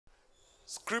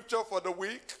Scripture for the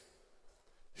week,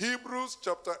 Hebrews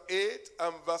chapter 8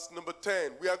 and verse number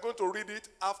 10. We are going to read it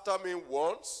after me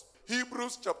once.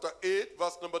 Hebrews chapter 8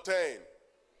 verse number 10.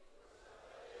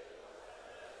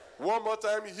 One more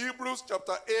time, Hebrews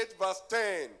chapter 8 verse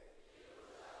 10.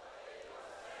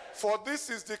 For this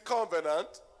is the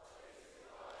covenant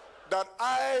that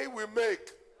I will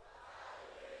make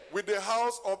with the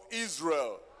house of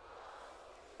Israel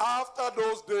after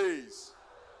those days,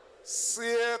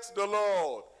 saith the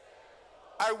Lord.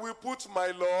 I will put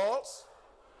my laws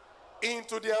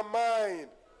into their mind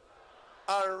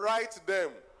and write them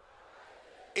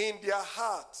in their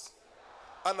hearts,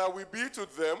 and I will be to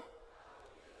them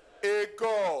a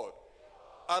God,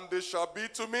 and they shall be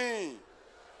to me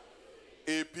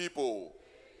a people.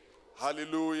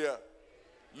 Hallelujah.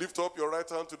 Lift up your right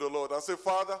hand to the Lord and say,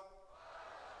 Father,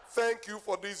 thank you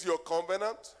for this your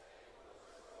covenant.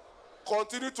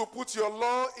 Continue to put your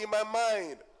law in my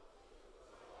mind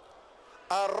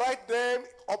and write them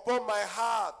upon my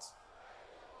heart.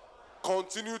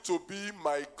 Continue to be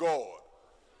my God.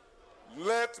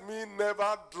 Let me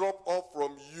never drop off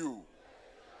from you.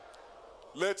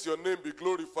 Let your name be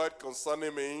glorified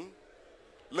concerning me.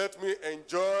 Let me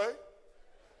enjoy.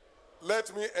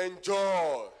 Let me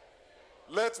enjoy.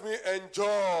 Let me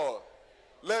enjoy.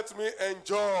 Let me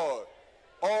enjoy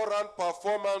all round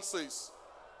performances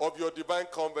of your divine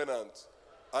covenant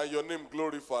and your name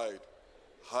glorified.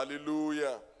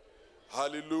 Hallelujah.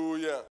 Hallelujah.